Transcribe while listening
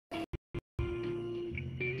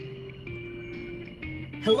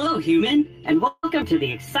Hello, human, and welcome to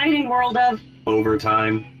the exciting world of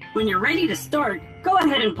Overtime. When you're ready to start, go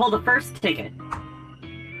ahead and pull the first ticket.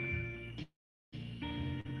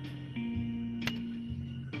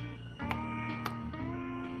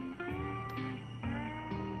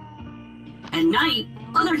 At night,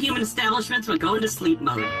 other human establishments would go into sleep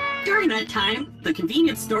mode. During that time, the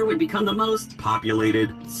convenience store would become the most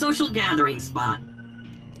Populated. social gathering spot.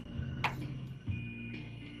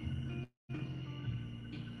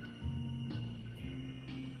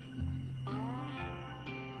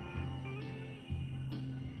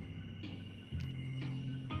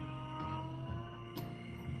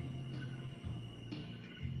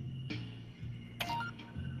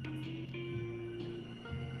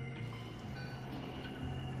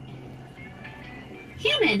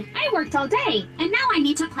 Human, I worked all day, and now I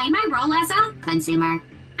need to play my role as a consumer.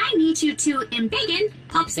 I need you to embiggen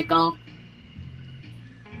popsicle.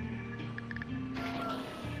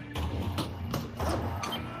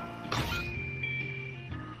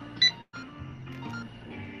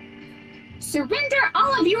 Surrender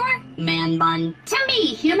all of your man bun to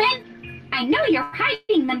me, human. I know you're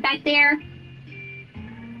hiding them back there.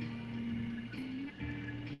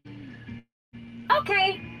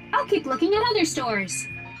 Okay, I'll keep looking at other stores.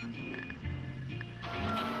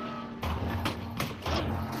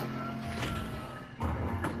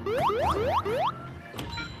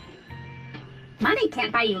 Money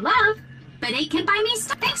can't buy you love, but it can buy me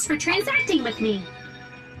stuff. Thanks for transacting with me.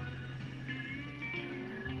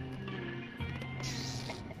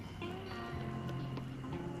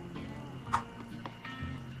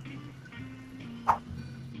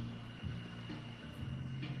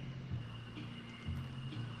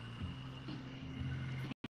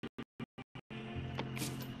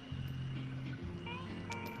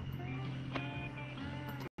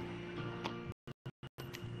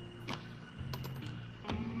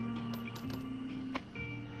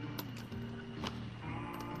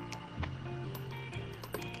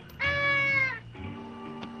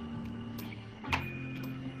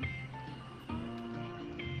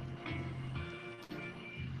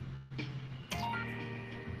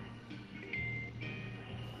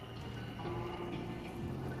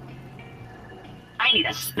 I need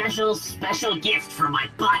a special gift for my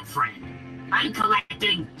bot friend. I'm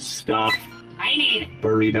collecting Stuff. I need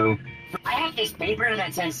Burrito. I have this paper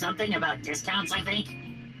that says something about discounts, I think.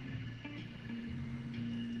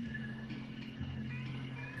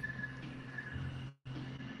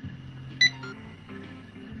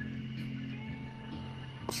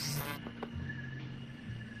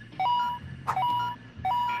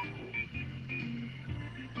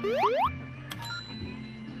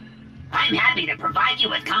 I'm happy to provide you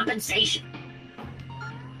with compensation.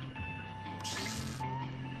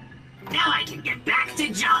 Now I can get back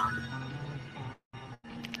to job.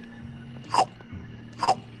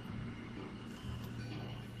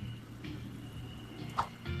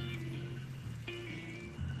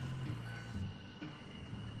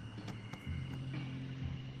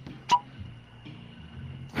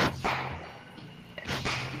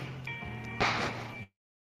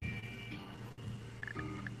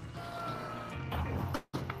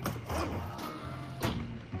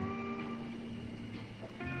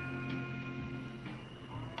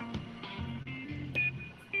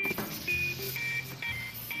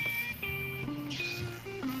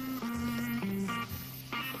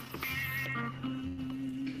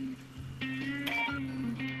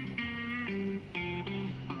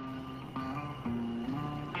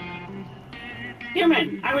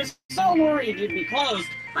 Human, I was so worried you'd be closed,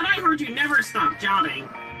 but I heard you never stop jobbing.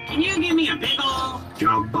 Can you give me a big ol'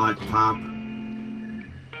 Job bot pop.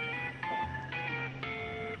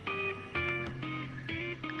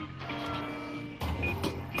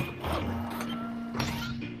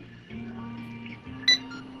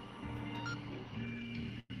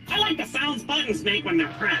 I like the sounds buttons make when they're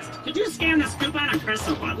pressed. Could you scan this coupon and press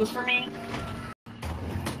some buttons for me?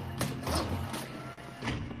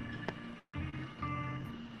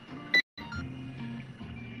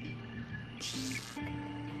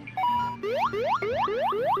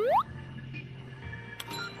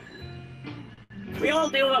 We all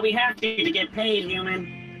do what we have to get paid,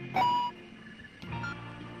 human.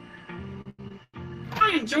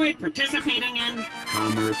 I enjoyed participating in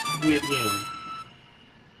Commerce. with you.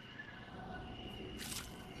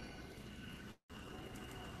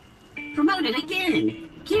 Promoted again.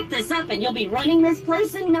 Keep this up and you'll be running this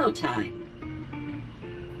place in no time.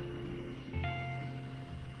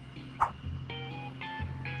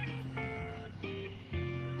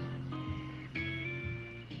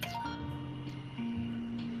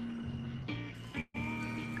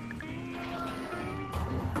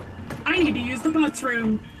 need to use the butts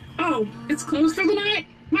room. Oh, it's closed for the night?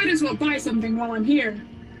 Might as well buy something while I'm here.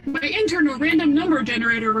 My internal random number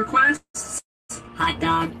generator requests. Hot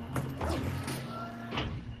dog.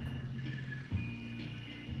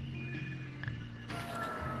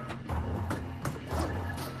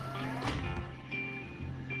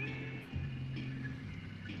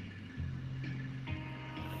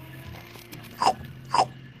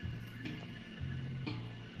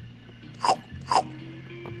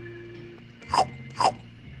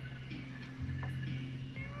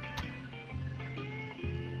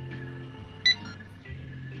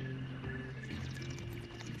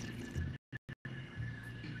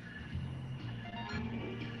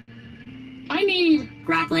 I need...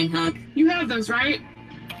 Grappling hook. You have those, right?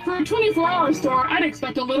 For a 24-hour store, I'd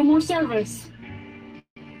expect a little more service.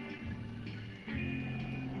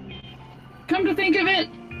 Come to think of it,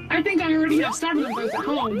 I think I already have 7 of those at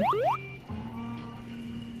home.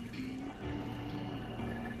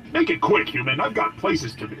 Make it quick, human. I've got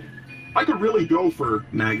places to be. I could really go for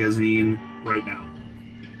Magazine. right now.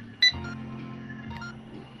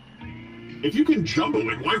 If you can jumbo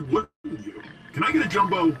it, why wouldn't you? Can I get a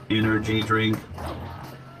jumbo? Energy drink.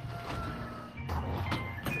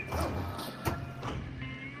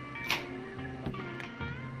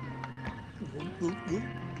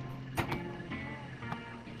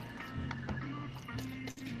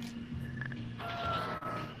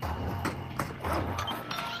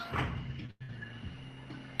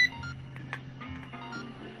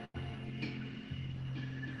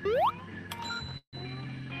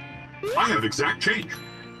 I have exact change.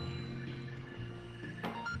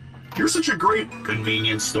 You're such a great...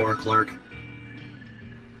 Convenience store clerk.